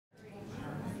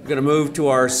going to move to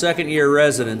our second-year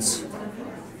residents.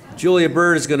 Julia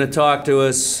Byrd is going to talk to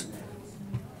us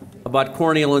about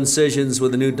corneal incisions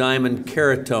with a new diamond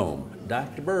keratome.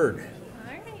 Dr. Byrd.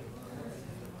 All right.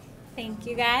 Thank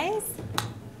you, guys.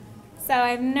 So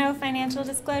I have no financial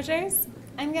disclosures.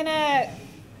 I'm going to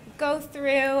go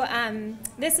through,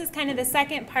 this is kind of the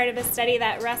second part of a study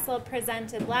that Russell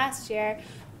presented last year,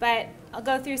 but I'll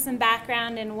go through some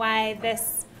background and why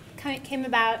this came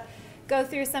about, go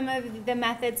through some of the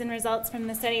methods and results from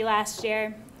the study last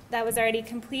year that was already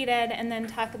completed, and then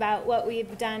talk about what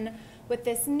we've done with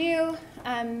this new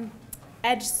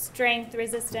edge strength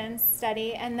resistance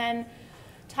study, and then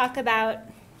talk about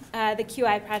the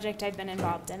QI project I've been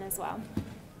involved in as well.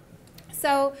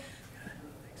 So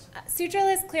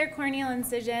sutureless clear corneal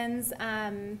incisions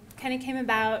kind of came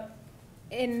about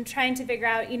in trying to figure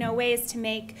out, ways to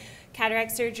make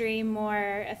cataract surgery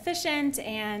more efficient,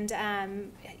 and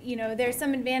there's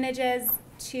some advantages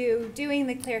to doing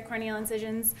the clear corneal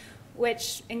incisions,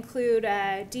 which include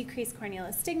decreased corneal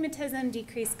astigmatism,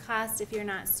 decreased cost if you're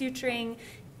not suturing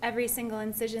every single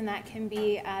incision. That can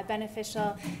be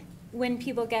beneficial. When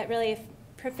people get really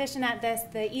proficient at this,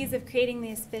 the ease of creating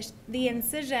the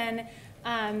incision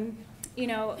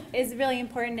is really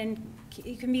important, and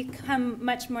you can become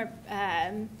much more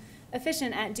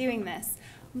efficient at doing this.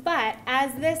 But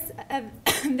as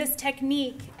this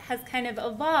technique has kind of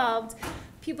evolved,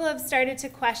 people have started to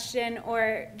question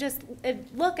or just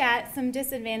look at some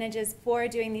disadvantages for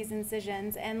doing these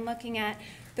incisions, and looking at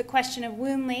the question of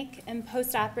wound leak and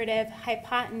postoperative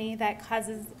hypotony that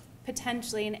causes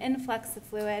potentially an influx of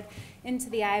fluid into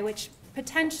the eye, which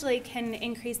potentially can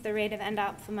increase the rate of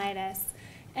endophthalmitis.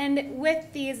 And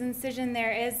with these incisions,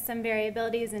 there is some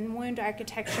variabilities in wound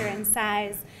architecture and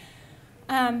size.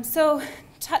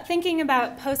 Thinking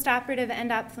about postoperative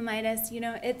endophthalmitis,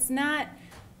 it's not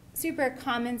super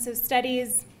common, so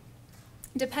studies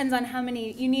depends on how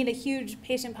many, you need a huge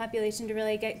patient population to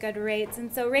really get good rates,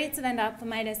 and so rates of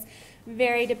endophthalmitis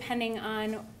vary depending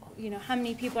on how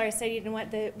many people are studied and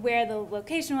where the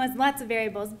location was, lots of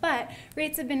variables, but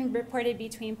rates have been reported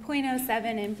between 0.07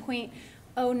 and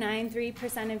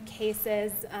 0.093% of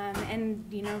cases, and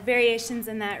variations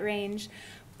in that range.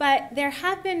 But there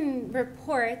have been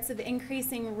reports of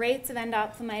increasing rates of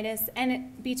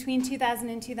endophthalmitis between 2000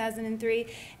 and 2003,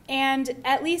 and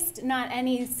at least not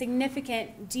any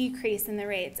significant decrease in the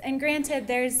rates. And granted,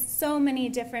 there's so many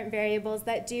different variables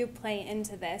that do play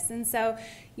into this, and so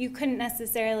you couldn't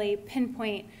necessarily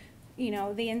pinpoint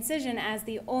the incision as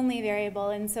the only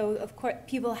variable. And so, of course,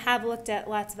 people have looked at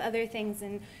lots of other things,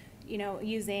 and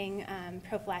using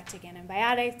prophylactic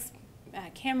antibiotics,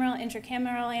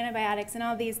 intracameral antibiotics, and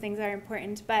all these things are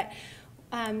important, but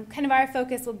kind of our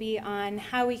focus will be on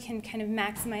how we can kind of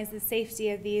maximize the safety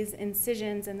of these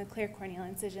incisions and the clear corneal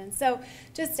incisions. So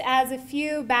just as a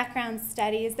few background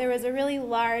studies, there was a really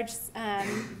large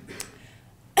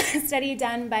study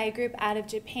done by a group out of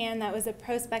Japan that was a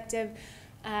prospective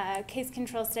case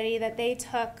control study that they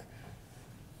took.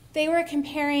 They were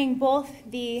comparing both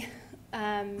the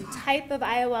type of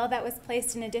IOL that was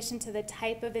placed in addition to the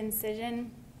type of incision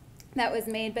that was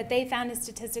made, but they found a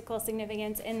statistical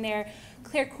significance in their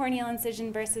clear corneal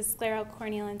incision versus scleral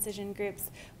corneal incision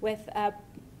groups, with a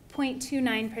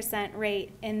 0.29%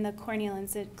 rate in the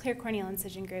clear corneal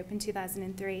incision group in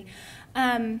 2003.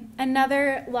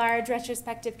 Another large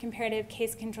retrospective comparative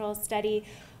case control study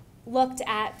looked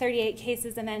at 38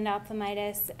 cases of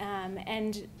endophthalmitis,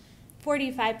 and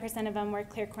 45% of them were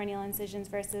clear corneal incisions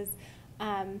versus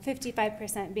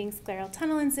 55% being scleral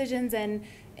tunnel incisions, and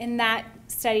in that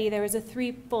study there was a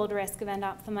threefold risk of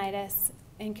endophthalmitis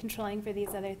in controlling for these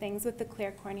other things with the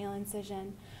clear corneal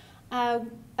incision. A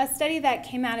study that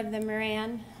came out of the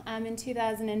Moran in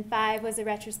 2005 was a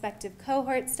retrospective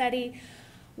cohort study,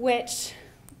 which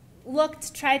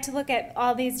tried to look at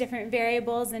all these different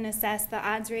variables and assess the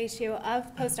odds ratio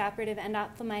of postoperative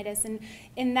endophthalmitis. And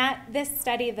in this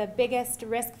study, the biggest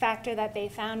risk factor that they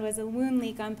found was a wound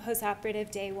leak on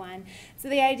postoperative day 1. So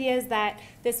the idea is that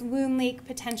this wound leak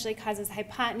potentially causes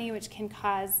hypotony, which can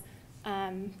cause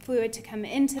fluid to come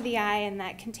into the eye, and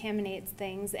that contaminates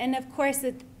things. And of course,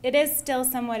 it is still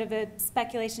somewhat of a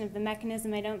speculation of the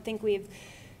mechanism. I don't think we've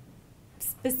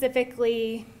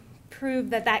specifically prove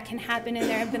that can happen, and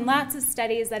there have been lots of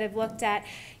studies that have looked at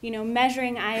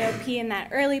measuring IOP in that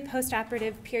early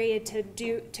postoperative period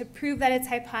to prove that it's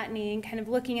hypotony, and kind of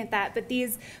looking at that, but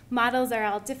these models are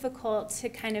all difficult to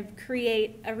kind of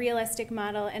create a realistic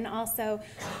model, and also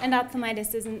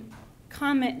endophthalmitis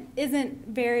isn't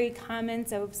very common,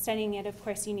 so studying it, of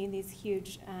course, you need these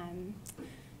huge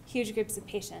groups of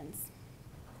patients.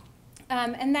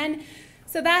 And then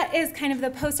So that is kind of the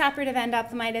postoperative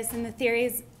endophthalmitis and the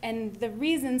theories and the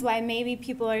reasons why maybe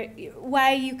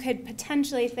why you could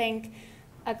potentially think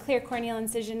a clear corneal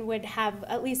incision would have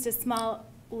at least a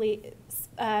slightly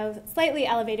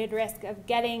elevated risk of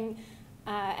getting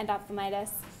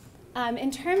endophthalmitis. In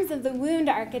terms of the wound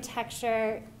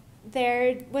architecture,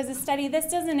 there was a study, this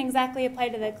doesn't exactly apply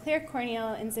to the clear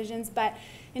corneal incisions, but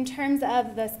in terms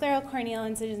of the scleral corneal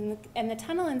incisions and the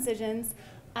tunnel incisions,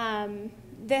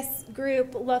 this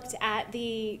group looked at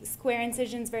the square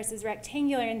incisions versus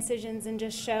rectangular incisions and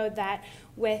just showed that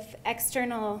with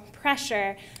external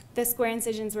pressure, the square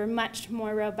incisions were much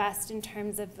more robust in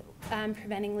terms of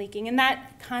preventing leaking. And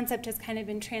that concept has kind of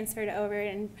been transferred over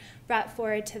and brought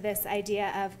forward to this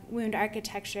idea of wound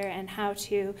architecture and how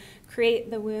to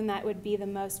create the wound that would be the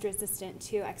most resistant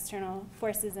to external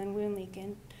forces and wound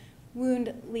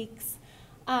leaks.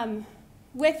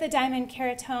 With the diamond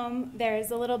keratome,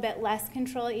 there's a little bit less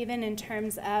control even in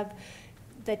terms of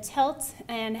the tilt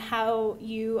and how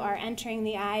you are entering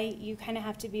the eye. You kind of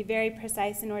have to be very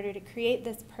precise in order to create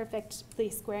this perfectly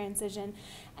square incision.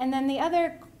 And then the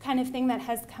other kind of thing that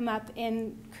has come up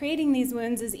in creating these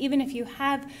wounds is even if you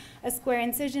have a square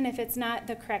incision, if it's not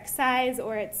the correct size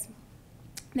or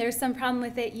there's some problem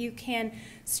with it, you can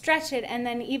stretch it, and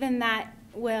then even that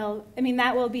will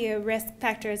be a risk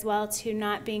factor as well to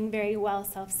not being very well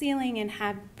self-sealing and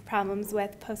have problems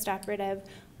with postoperative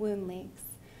wound leaks.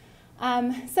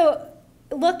 So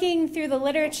looking through the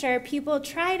literature, people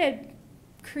try to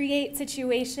create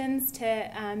situations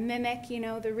to mimic,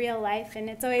 the real life, and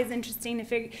it's always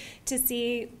interesting to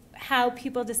see how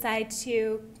people decide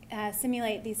to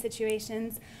simulate these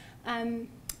situations.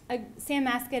 Sam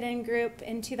Maskadden group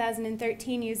in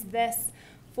 2013 used this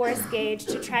force gauge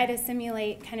to try to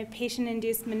simulate kind of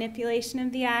patient-induced manipulation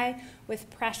of the eye with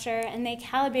pressure, and they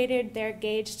calibrated their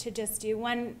gauge to just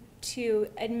to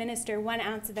administer 1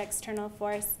 ounce of external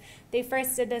force. They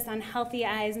first did this on healthy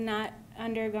eyes not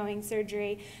undergoing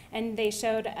surgery, and they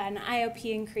showed an IOP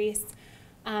increase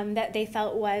that they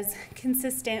felt was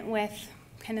consistent with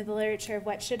kind of the literature of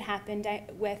what should happen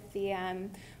with the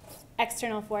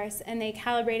external force, and they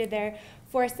calibrated their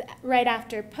force right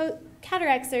after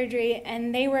cataract surgery,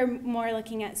 and they were more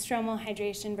looking at stromal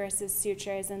hydration versus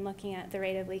sutures and looking at the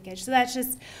rate of leakage. So that's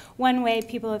just one way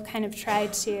people have kind of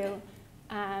tried to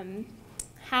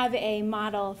have a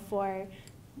model for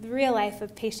the real life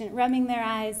of patient rubbing their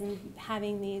eyes and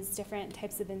having these different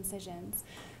types of incisions.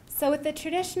 So with the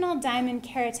traditional diamond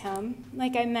keratome,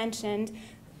 like I mentioned,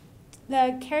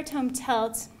 the keratome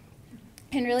tilt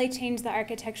can really change the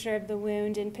architecture of the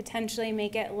wound and potentially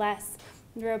make it less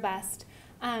robust.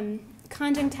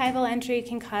 Conjunctival entry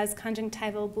can cause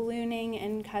conjunctival ballooning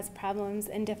and cause problems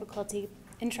and difficulty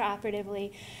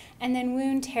intraoperatively. And then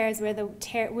wound tears, where the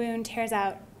wound tears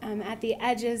out at the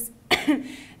edges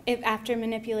after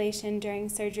manipulation during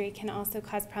surgery, can also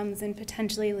cause problems and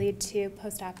potentially lead to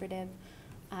postoperative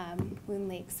wound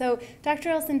leaks. So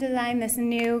Dr. Olson designed this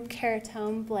new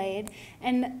keratome blade,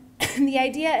 and the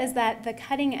idea is that the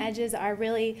cutting edges are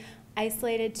really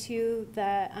isolated to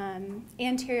the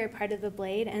anterior part of the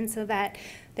blade, and so that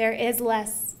there is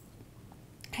less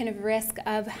kind of risk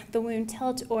of the wound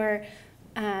tilt,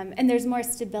 and there's more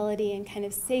stability and kind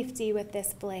of safety with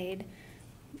this blade.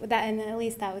 And at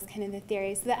least that was kind of the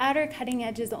theory. So the outer cutting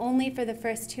edge is only for the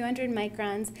first 200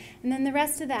 microns, and then the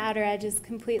rest of the outer edge is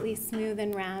completely smooth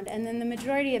and round, and then the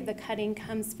majority of the cutting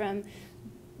comes from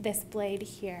this blade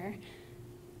here.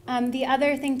 The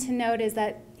other thing to note is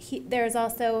that there's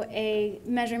also a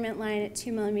measurement line at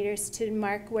 2 millimeters to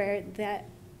mark where the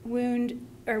wound,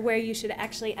 or where you should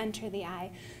actually enter the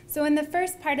eye. So in the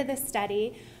first part of the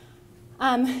study,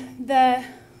 the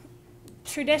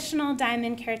traditional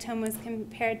diamond keratome was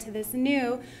compared to this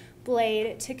new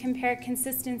blade to compare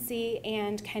consistency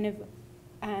and kind of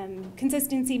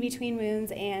consistency between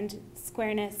wounds and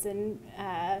squareness, and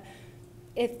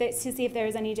to see if there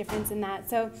was any difference in that.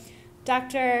 So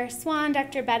Dr. Swan,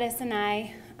 Dr. Bettis, and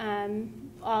I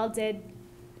all did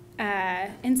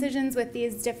incisions with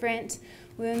these different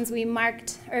wounds. We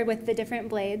marked, or with the different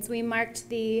blades, we marked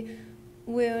the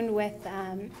wound with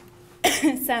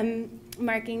some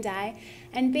marking dye,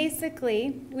 and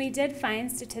basically we did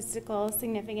find statistical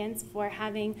significance for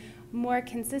having more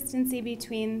consistency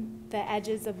between the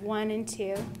edges of 1 and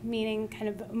 2, meaning kind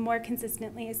of more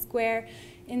consistently a square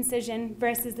incision,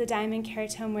 versus the diamond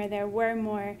keratome, where there were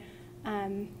more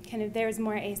there was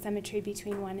more asymmetry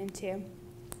between 1 and 2.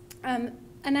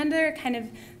 Another kind of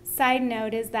side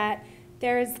note is that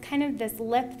there's kind of this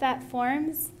lip that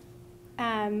forms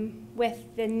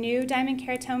with the new diamond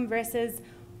keratome versus,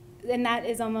 and that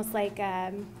is almost like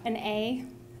an A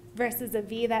versus a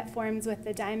V that forms with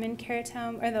the diamond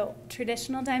keratome, or the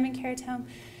traditional diamond keratome.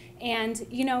 And,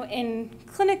 you know, in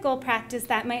clinical practice,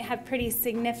 that might have pretty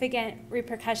significant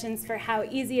repercussions for how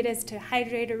easy it is to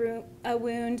hydrate a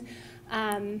wound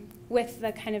with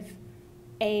the kind of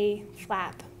A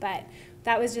flap. But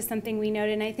that was just something we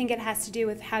noted, and I think it has to do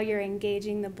with how you're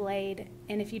engaging the blade.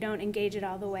 And if you don't engage it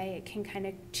all the way, it can kind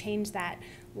of change that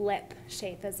lip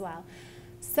shape as well.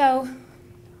 So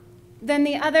then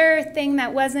the other thing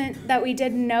that we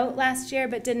did note last year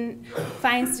but didn't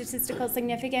find statistical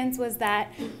significance was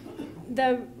that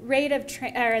the rate of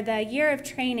the year of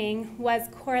training was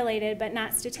correlated, but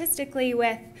not statistically,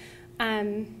 with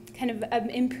kind of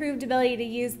an improved ability to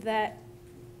use the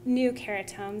new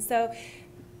keratome. So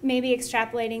maybe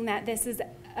extrapolating that this is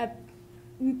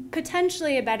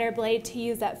potentially a better blade to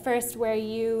use at first, where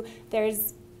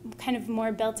there's kind of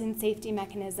more built-in safety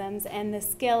mechanisms, and the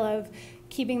skill of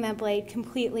keeping that blade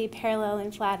completely parallel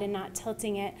and flat and not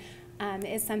tilting it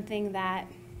is something that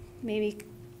maybe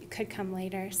could come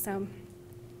later. So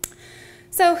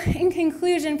in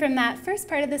conclusion, from that first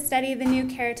part of the study, the new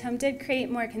keratome did create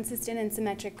more consistent and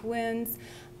symmetric wounds.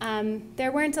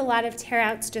 There weren't a lot of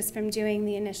tear-outs just from doing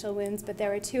the initial wounds, but there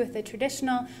were 2 with the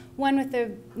traditional, 1 with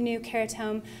the new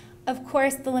keratome. Of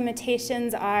course, the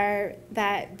limitations are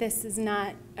that this is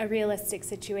not a realistic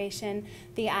situation.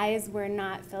 The eyes were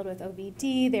not filled with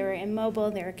OVD, they were immobile,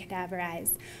 they were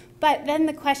cadaverized. But then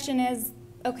the question is,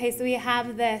 okay, so we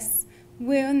have this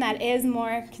wound that is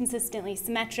more consistently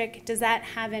symmetric. Does that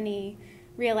have any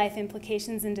real-life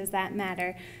implications, and does that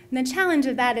matter? And the challenge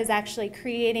of that is actually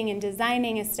creating and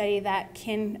designing a study that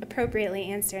can appropriately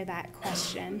answer that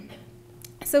question.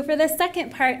 So for the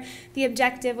second part, the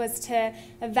objective was to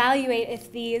evaluate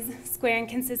if these square and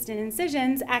consistent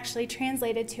incisions actually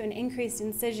translated to an increased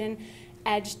incision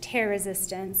edge tear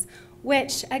resistance,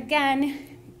 which again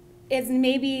is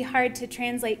maybe hard to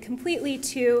translate completely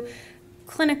to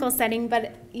clinical setting,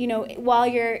 but you know, while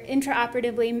you're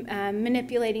intraoperatively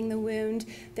manipulating the wound,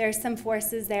 there are some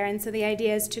forces there, and so the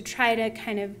idea is to try to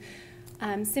kind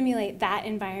of simulate that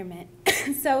environment.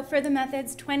 So for the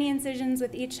methods, 20 incisions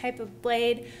with each type of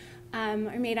blade are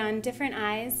made on different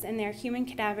eyes, and they're human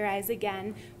cadaver eyes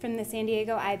again from the San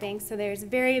Diego Eye Bank, so there's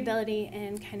variability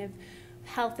in kind of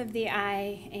health of the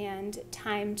eye and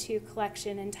time to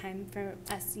collection and time for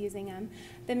us using them.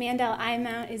 The Mandel eye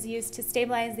mount is used to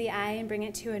stabilize the eye and bring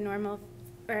it to a normal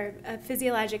or a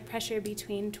physiologic pressure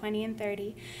between 20 and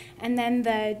 30. And then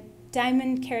the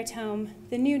diamond keratome,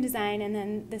 the new design, and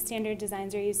then the standard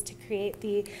designs are used to create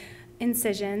the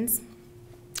incisions.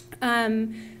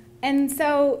 And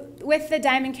so with the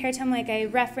diamond keratome, like I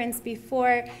referenced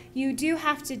before, you do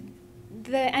have to,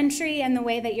 the entry and the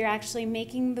way that you're actually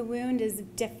making the wound is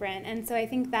different. And so I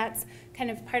think that's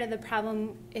kind of part of the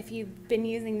problem if you've been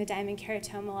using the diamond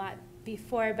keratome a lot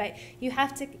before, but you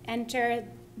have to enter,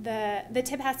 the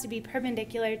tip has to be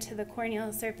perpendicular to the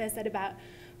corneal surface at about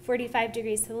 45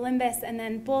 degrees to the limbus, and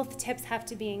then both tips have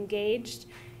to be engaged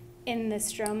in the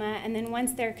stroma, and then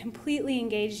once they're completely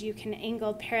engaged, you can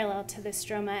angle parallel to the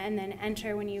stroma and then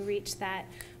enter when you reach that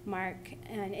mark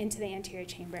and into the anterior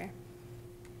chamber.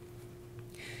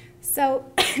 So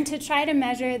to try to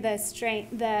measure the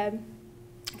strength, the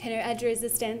kind of edge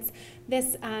resistance,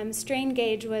 this strain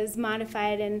gauge was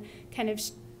modified and kind of,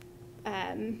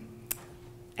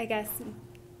 I guess,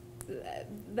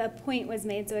 the point was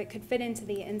made so it could fit into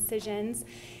the incisions.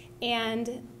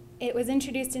 And it was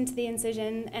introduced into the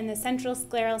incision, and the central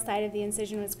scleral side of the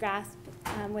incision was grasped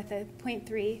with a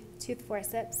 0.3 tooth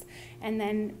forceps, and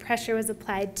then pressure was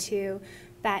applied to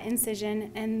that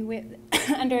incision. And with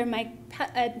under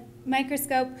a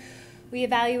microscope, we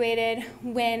evaluated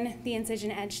when the incision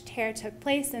edge tear took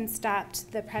place and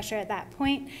stopped the pressure at that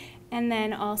point, and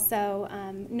then also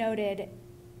noted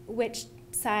which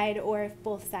side or if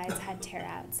both sides had tear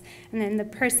outs. And then the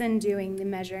person doing the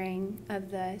measuring of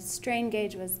the strain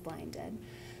gauge was blinded.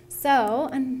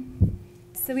 So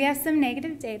we have some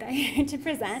negative data here to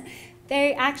present.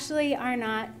 They actually are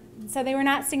not, so they were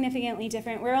not significantly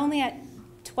different. We're only at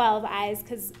 12 eyes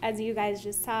because, as you guys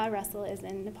just saw, Russell is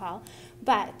in Nepal.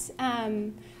 But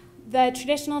the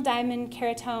traditional diamond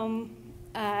keratome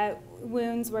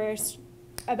wounds were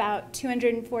about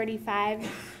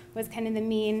 245 was kind of the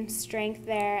mean strength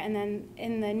there, and then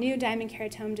in the new diamond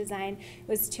keratome design it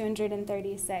was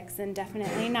 236, and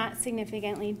definitely not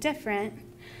significantly different.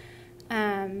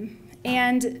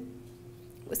 And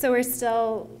so we're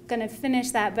still going to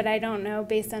finish that, but I don't know,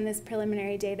 based on this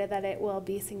preliminary data, that it will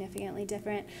be significantly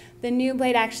different. The new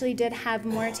blade actually did have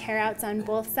more tear outs on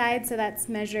both sides, so that's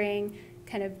measuring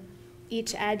kind of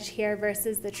each edge here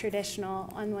versus the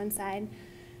traditional on one side.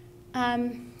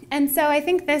 And so I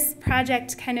think this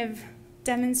project kind of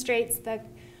demonstrates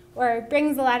or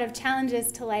brings a lot of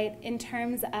challenges to light in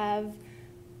terms of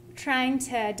trying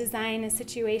to design a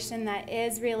situation that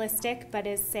is realistic but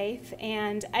is safe.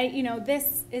 And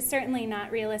this is certainly not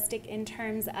realistic in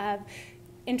terms of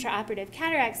intraoperative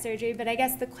cataract surgery, but I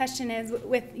guess the question is,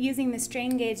 with using the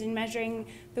strain gauge and measuring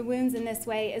the wounds in this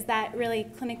way, is that really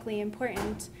clinically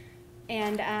important?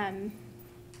 And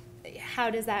how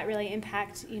does that really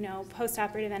impact,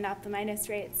 postoperative endophthalmitis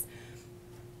rates?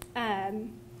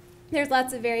 There's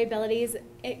lots of variabilities.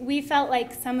 We felt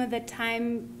like some of the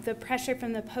time the pressure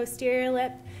from the posterior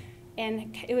lip,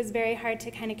 and it was very hard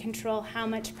to kind of control how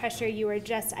much pressure you were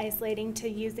just isolating to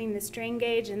using the strain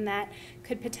gauge, and that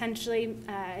could potentially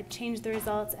change the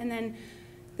results. And then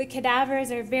the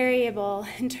cadavers are variable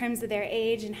in terms of their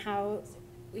age and how,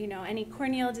 any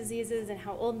corneal diseases and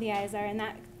how old the eyes are, and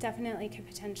that definitely could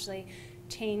potentially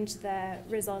change the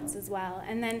results as well.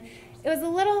 And then it was a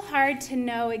little hard to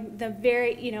know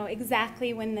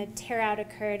exactly when the tear out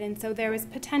occurred, and so there was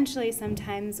potentially some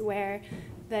times where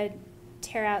the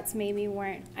tear outs maybe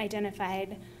weren't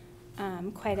identified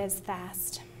quite as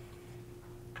fast.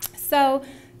 So,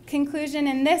 conclusion,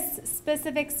 in this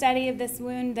specific study of this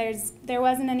wound, there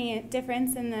wasn't any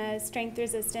difference in the strength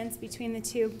resistance between the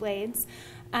two blades.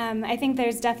 I think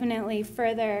there's definitely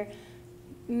further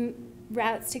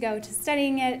routes to go to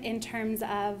studying it in terms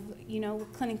of,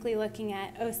 clinically looking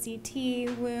at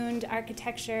OCT, wound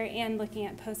architecture, and looking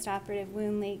at postoperative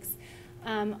wound leaks.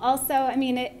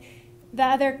 The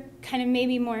other kind of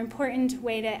maybe more important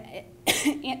way to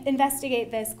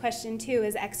investigate this question too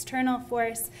is external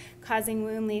force causing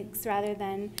wound leaks rather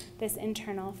than this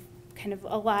internal, kind of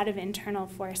a lot of internal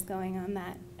force going on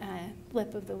that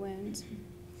lip of the wound.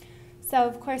 So,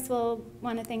 of course, we'll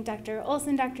want to thank Dr.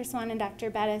 Olson, Dr. Swan, and Dr.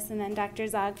 Bettis, and then Dr.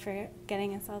 Zog for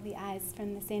getting us all the eyes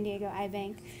from the San Diego Eye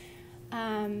Bank.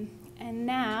 And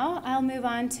now I'll move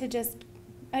on to just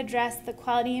address the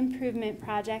quality improvement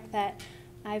project that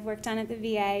I've worked on at the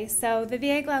VA. So the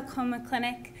VA Glaucoma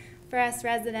Clinic for us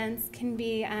residents can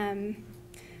be,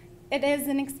 it is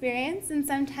an experience and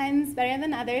sometimes better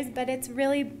than others, but it's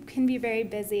really can be very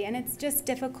busy, and it's just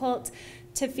difficult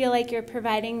to feel like you're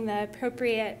providing the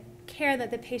appropriate care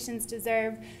that the patients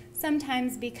deserve,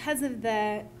 sometimes because of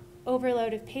the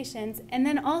overload of patients, and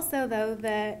then also, though,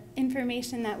 the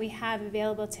information that we have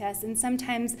available to us, and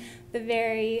sometimes the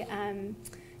very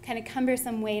kind of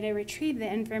cumbersome way to retrieve the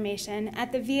information.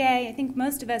 At the VA, I think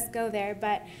most of us go there,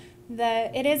 but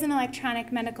it is an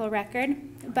electronic medical record,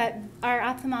 but our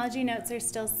ophthalmology notes are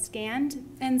still scanned,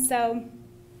 and so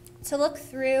to look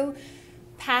through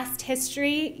past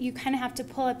history, you kind of have to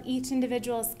pull up each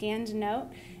individual scanned note,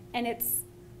 and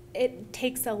it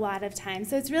takes a lot of time.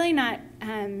 So it's really not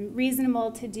reasonable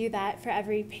to do that for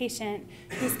every patient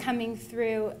who's coming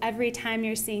through every time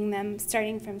you're seeing them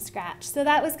starting from scratch. So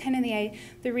that was kind of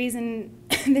the reason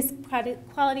this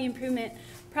quality improvement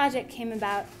project came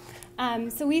about.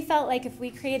 So we felt like if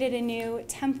we created a new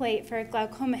template for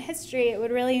glaucoma history, it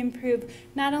would really improve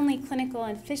not only clinical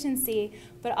efficiency,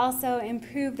 but also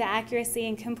improve the accuracy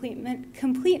and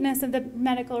completeness of the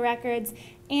medical records,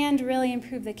 and really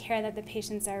improve the care that the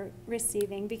patients are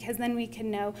receiving, because then we can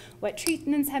know what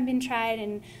treatments have been tried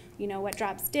and what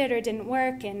drops did or didn't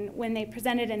work, and when they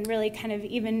presented, and really kind of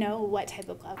even know what type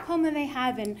of glaucoma they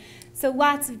have. And so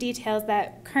lots of details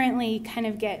that currently kind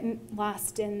of get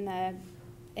lost in the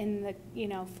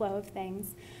flow of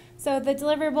things. So the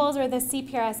deliverables are the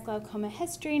CPRS glaucoma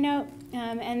history note,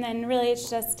 and then really it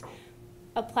just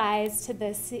applies to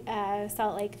the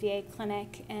Salt Lake VA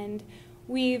clinic. And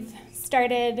we've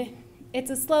started, it's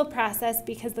a slow process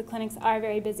because the clinics are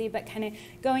very busy, but kind of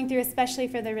going through, especially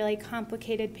for the really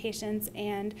complicated patients,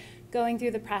 and going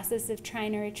through the process of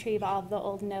trying to retrieve all of the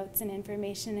old notes and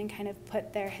information and kind of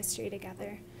put their history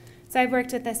together. So I've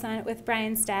worked with this on it with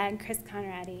Brian Stagg, Chris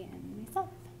Conradi, and myself.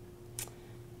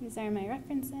 These are my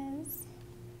references.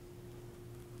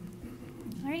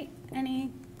 All right,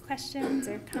 any questions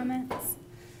or comments?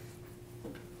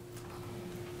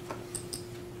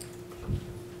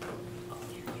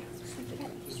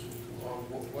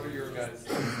 What are your guys'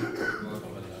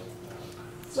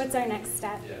 What's our next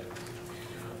step? Yeah.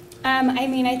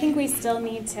 I think we still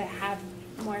need to have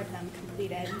more of them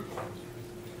completed.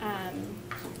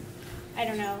 I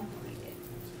don't know,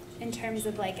 in terms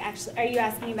of actually, are you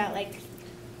asking about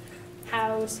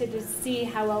how to just see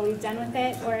how well we've done with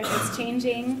it, or if it's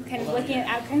changing, kind of looking at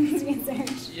outcomes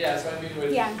research? Yeah, so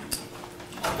with yeah.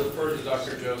 the defer to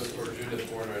Dr. Joseph or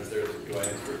Judith Warner as they're the QI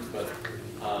experts, but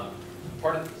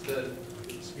part of the,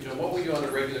 what we do on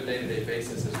a regular day-to-day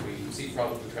basis is we see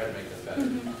problems and try to make them better.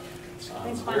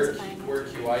 Mm-hmm. Where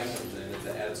QI comes in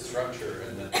to add structure,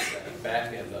 and then the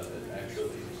back end of it actually,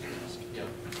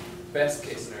 best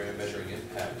case scenario measuring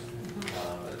impact,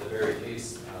 at the very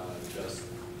least, just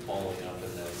following up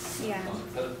and then. Yeah.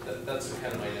 That's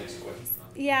kind of my next question.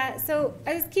 Yeah, so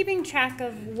I was keeping track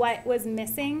of what was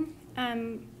missing.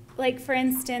 Like for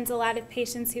instance, a lot of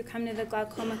patients who come to the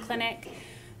glaucoma clinic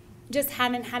just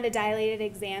hadn't had a dilated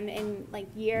exam in like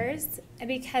years,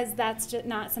 because that's just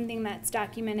not something that's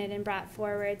documented and brought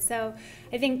forward. So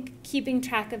I think keeping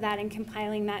track of that and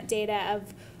compiling that data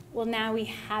of, well, now we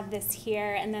have this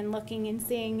here, and then looking and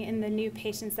seeing in the new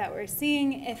patients that we're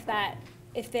seeing if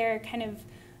they're kind of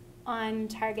on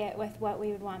target with what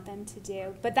we would want them to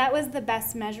do. But that was the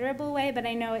best measurable way, but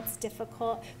I know it's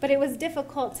difficult. But it was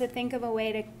difficult to think of a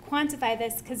way to quantify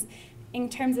this, because in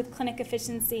terms of clinic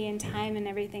efficiency and time and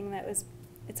everything,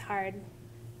 it's hard.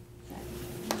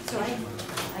 So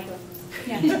I go.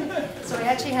 Yeah. So I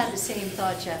actually had the same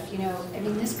thought, Jeff. I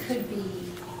mean, this could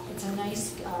be, it's a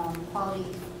nice quality,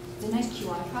 it's a nice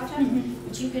QI project,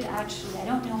 but you could actually, I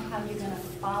don't know how you're going to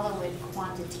follow it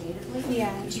quantitatively,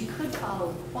 but you could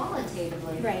follow it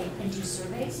qualitatively and do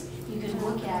surveys. You could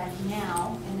look at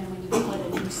now, and then when you put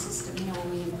a new system,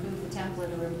 when we improve the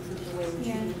template or improve the way we're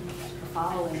treating or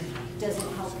following, does it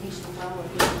help patient flow? Are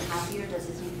people happier? Does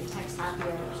it make the text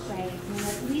happier? Right. I mean,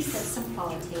 at least that's some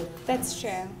qualitative. That's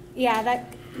true. Yeah,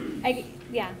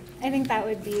 I think that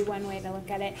would be one way to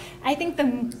look at it. I think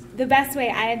the best way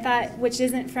I had thought, which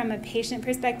isn't from a patient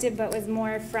perspective, but was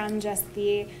more from just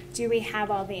do we have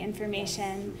all the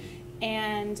information,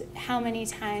 and how many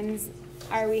times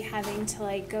are we having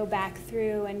to go back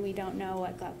through and we don't know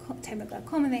what type of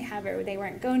glaucoma they have, or they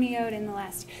weren't gonioed in the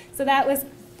last. So that was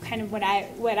kind of what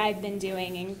I've been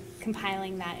doing in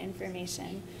compiling that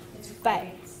information. But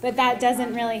that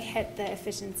doesn't really hit the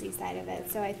efficiency side of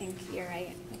it, so I think you're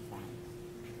right with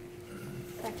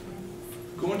that.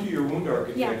 Going to your wound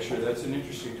architecture, that's an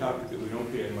interesting topic that we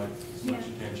don't pay much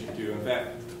attention to. In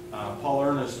fact, Paul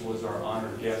Ernest was our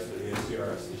honored guest at the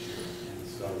ACRS this year, and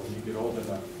so when you get old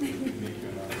enough, we can make you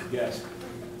an honored guest.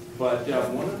 But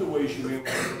one of the ways you may want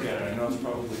to look at it, I know it's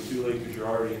probably too late because you're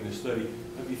already in the study,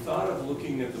 have you thought of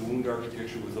looking at the wound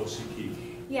architecture with OCT?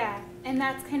 Yeah, and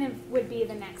that's kind of would be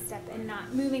the next step, and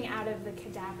not moving out of the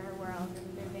cadaver world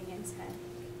and moving into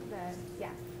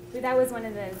that was one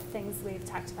of the things we've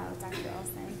talked about with Dr.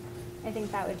 Olson. I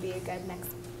think that would be a good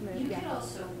next move. You could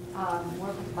also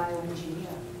work with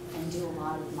bioengineer and do a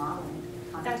lot of modeling,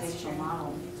 computational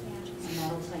modeling, and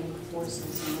that'll tell you the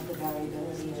forces and what the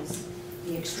variability is,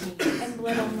 the extreme. And a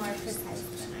little more precise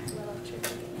than our little trick.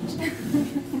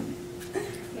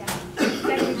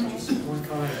 One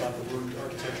comment about the wound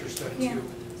architecture study too.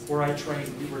 Where I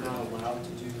trained, we were not allowed to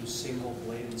do single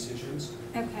blade incisions.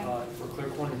 Okay. For clear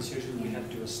corner incision, we had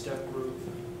to do a step groove,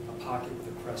 a pocket with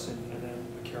a crescent, and then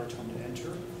a keratome to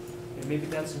enter. And maybe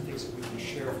that's some things that we can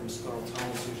share from scleral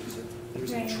tunnel incisions. That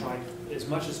there's as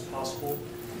much as possible,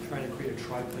 trying to create a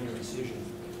triplanar incision.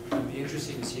 It would be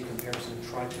interesting to see a comparison of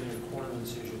triplanar corner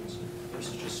incisions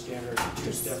versus just standard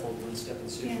two-step or one-step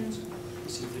incisions.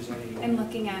 See if there's any. And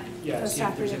looking at see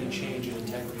if there's any change in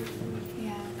integrity of the wound.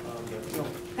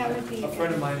 That would be a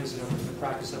friend of mine is in the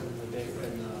practice up in the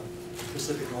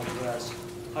Pacific Northwest,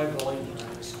 high volume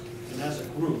practice, and as a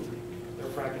group, their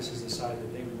practice has decided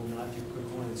that they will not do quick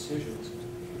corner incisions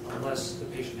unless the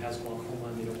patient has glaucoma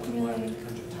and they don't want to violate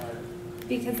conjunctivitis.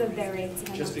 Because of their rates.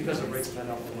 Just because of rates of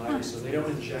endophthalmitis. So they don't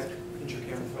inject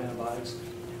intracameral antibiotics.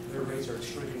 Their rates are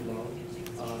extremely low.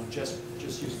 Just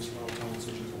using scleral tunnel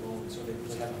incisions alone, so they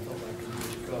haven't felt like they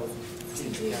need to go to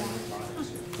intracameral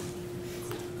antibiotics.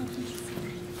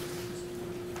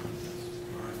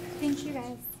 Thank you,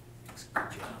 guys.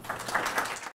 Good job.